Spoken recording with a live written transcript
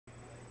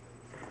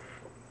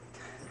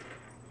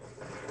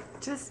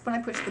Just when I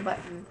push the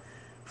button,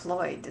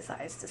 Floyd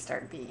decides to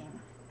start being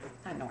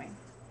annoying.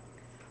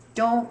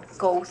 Don't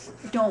go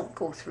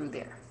through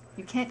there.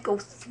 You can't go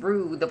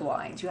through the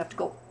blinds. You have to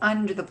go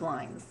under the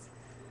blinds.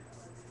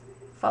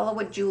 Follow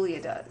what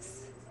Julia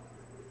does.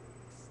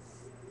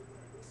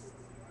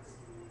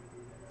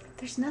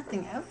 There's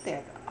nothing out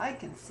there that I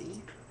can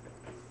see.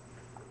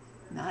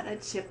 Not a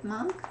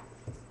chipmunk.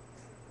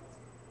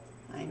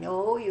 I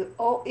know you.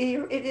 Oh,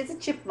 it is a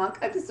chipmunk.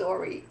 I'm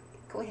sorry.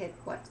 Go ahead,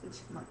 watch the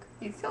chipmunk.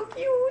 He's so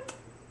cute.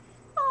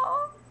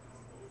 Aww.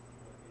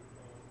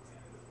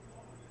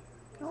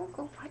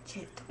 Go watch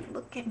it. Don't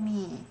look at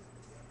me.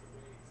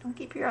 Don't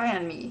keep your eye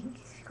on me.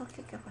 Go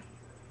away.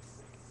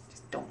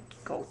 Just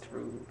don't go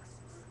through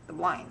the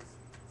blind.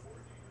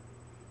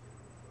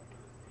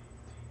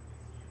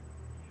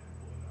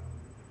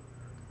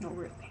 No,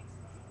 really.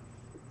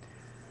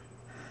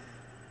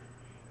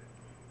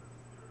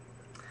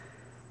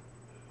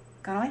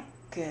 Gone away?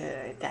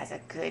 Good. That's a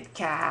good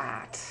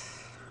cat.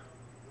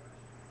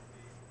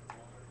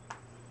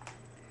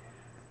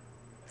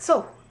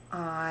 So,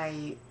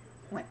 I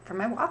went for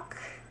my walk,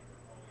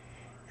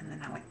 and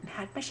then I went and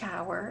had my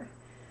shower,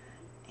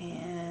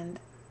 and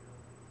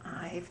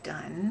I've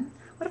done,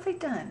 what have I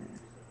done?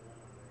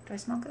 Do I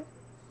smell good?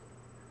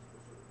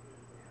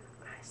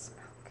 I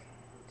smell good.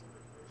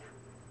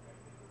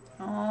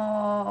 Yeah.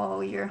 Oh,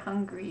 you're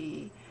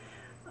hungry.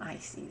 I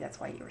see, that's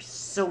why you were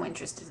so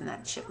interested in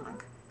that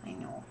chipmunk. I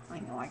know,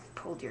 I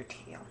pulled your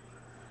tail.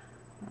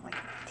 Like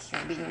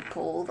tail being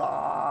pulled.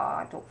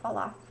 Aw, don't fall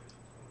off.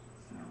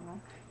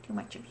 No, too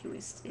much of you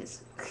is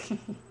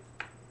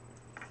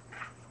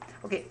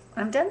okay,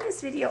 when I'm done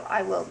this video,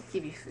 I will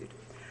give you food.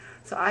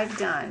 So I've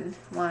done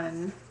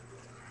 1,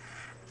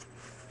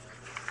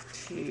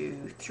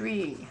 2,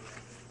 3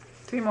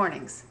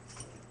 mornings.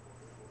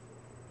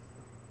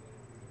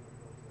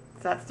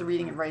 So that's the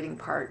reading and writing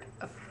part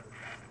of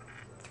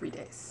 3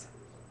 days.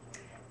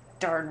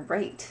 Darn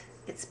right,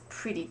 it's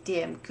pretty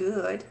damn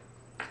good.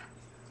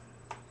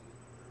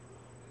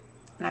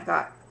 And I've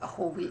got a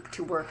whole week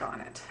to work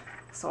on it.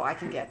 So I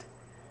can get,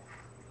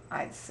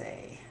 I'd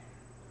say,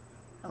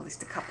 at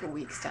least a couple of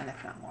weeks done,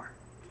 if not more.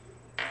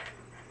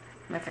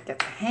 And if I get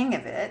the hang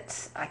of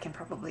it, I can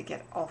probably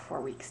get all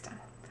 4 weeks done.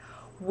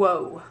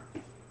 Whoa,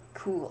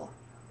 cool.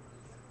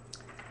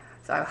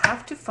 So I'll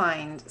have to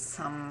find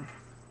some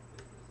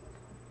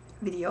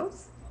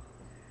videos.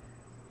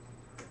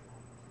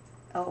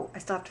 Oh, I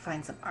still have to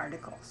find some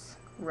articles.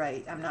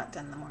 Right, I'm not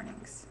done the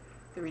mornings,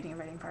 the reading and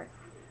writing part.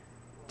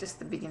 Just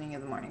the beginning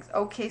of the mornings.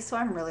 Okay, so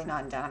I'm really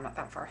not done. I'm not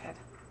that far ahead.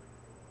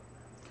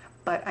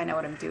 But I know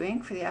what I'm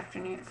doing for the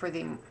afternoon, for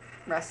the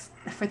rest,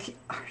 for the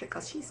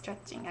article. She's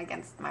stretching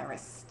against my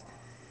wrist,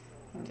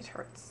 and it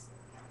hurts.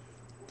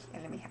 Okay,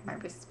 let me have my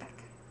wrist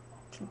back.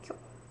 Thank you.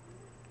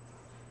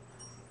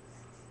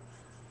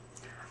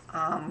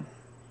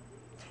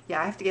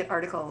 Yeah, I have to get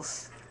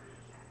articles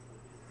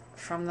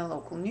from the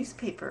local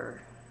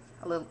newspaper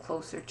a little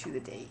closer to the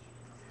day,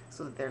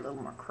 so that they're a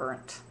little more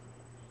current.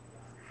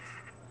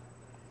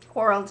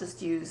 Or I'll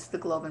just use the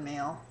Globe and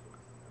Mail.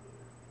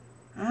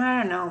 I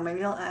don't know,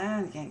 maybe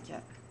I can't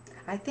get.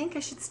 I think I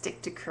should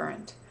stick to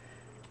current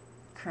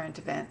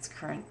events,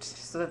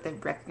 so that they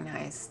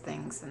recognize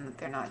things and that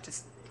they're not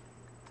just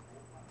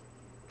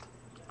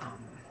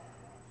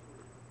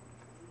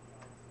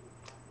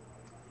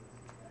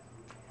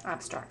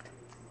abstract.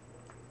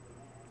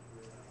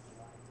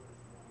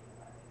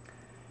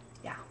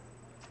 Yeah.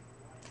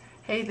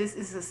 Hey, this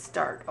is a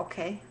start,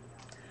 okay?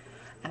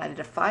 And I did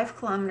a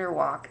 5-kilometer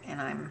walk,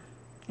 and I'm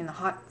in the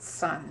hot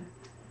sun,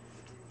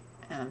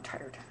 and I'm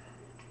tired.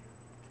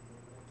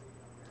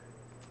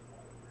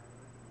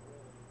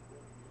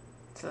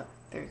 So,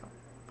 there you go.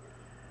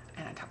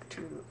 And I talked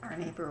to our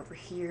neighbor over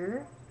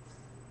here,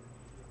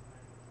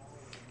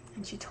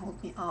 and she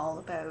told me all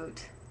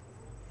about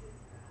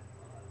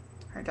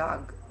her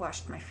dog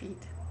washed my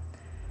feet,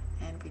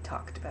 and we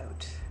talked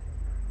about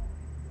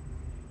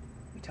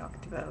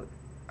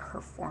her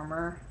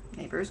former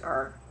neighbors,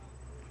 our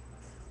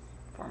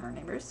former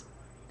neighbors,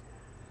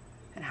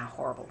 and how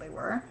horrible they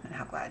were, and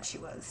how glad she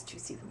was to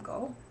see them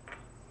go.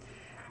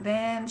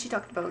 Then she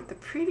talked about the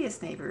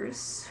previous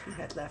neighbors who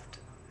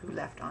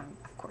left on,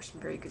 of course,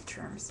 very good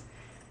terms,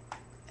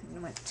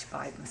 and went to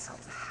buy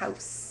themselves a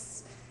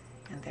house,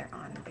 and they're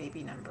on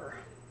baby number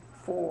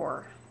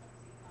 4.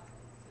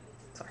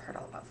 So I heard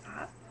all about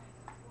that,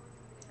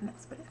 and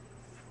that's about it.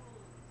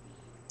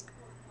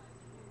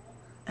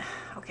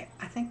 Okay,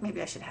 I think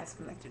maybe I should have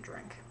something to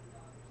drink.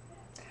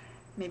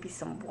 Maybe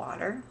some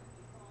water,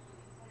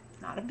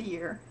 not a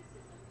beer.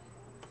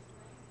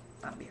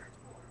 Not a beer.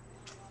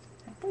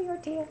 I pull your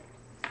tail.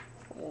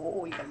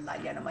 Oh, you got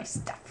lie on my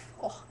stuff.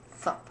 Oh,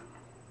 thump.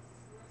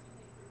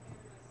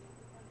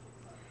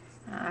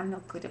 I'm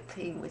not good at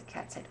playing with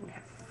cats. I don't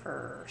have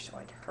fur, so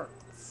it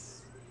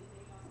hurts.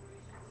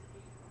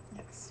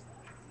 Yes.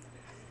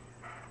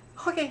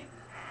 Okay.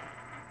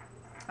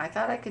 I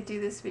thought I could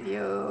do this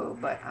video,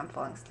 but I'm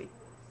falling asleep.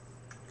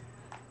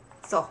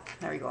 So,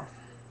 there we go.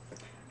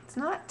 It's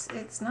not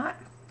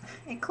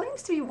It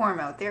claims to be warm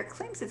out there. It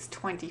claims it's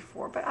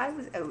 24, but I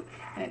was out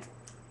and it's,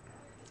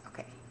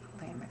 okay,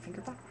 laying my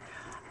finger back.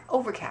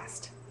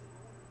 Overcast.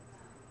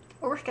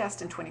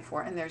 Overcast and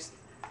 24, and there's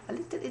a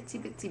little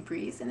itsy bitsy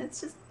breeze, and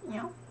it's just, you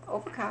know,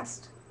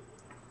 overcast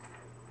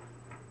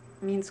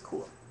means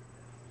cool.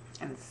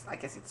 And it's, I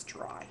guess it's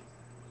dry.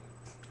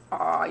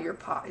 Aw, your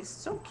paw is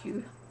so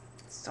cute.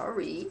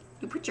 Sorry.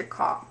 You put your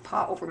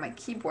paw over my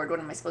keyboard. What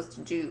am I supposed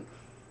to do?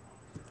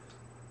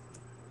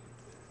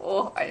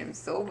 Oh, I am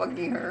so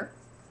bugging her.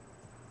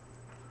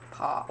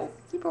 Paw over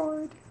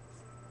keyboard.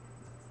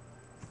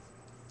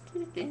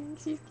 Kicking,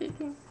 she's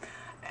kicking.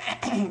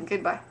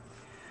 Goodbye.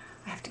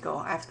 I have to go.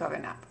 I have to go have a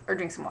nap or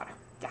drink some water.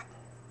 Yeah,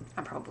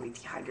 I'm probably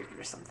dehydrated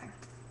or something.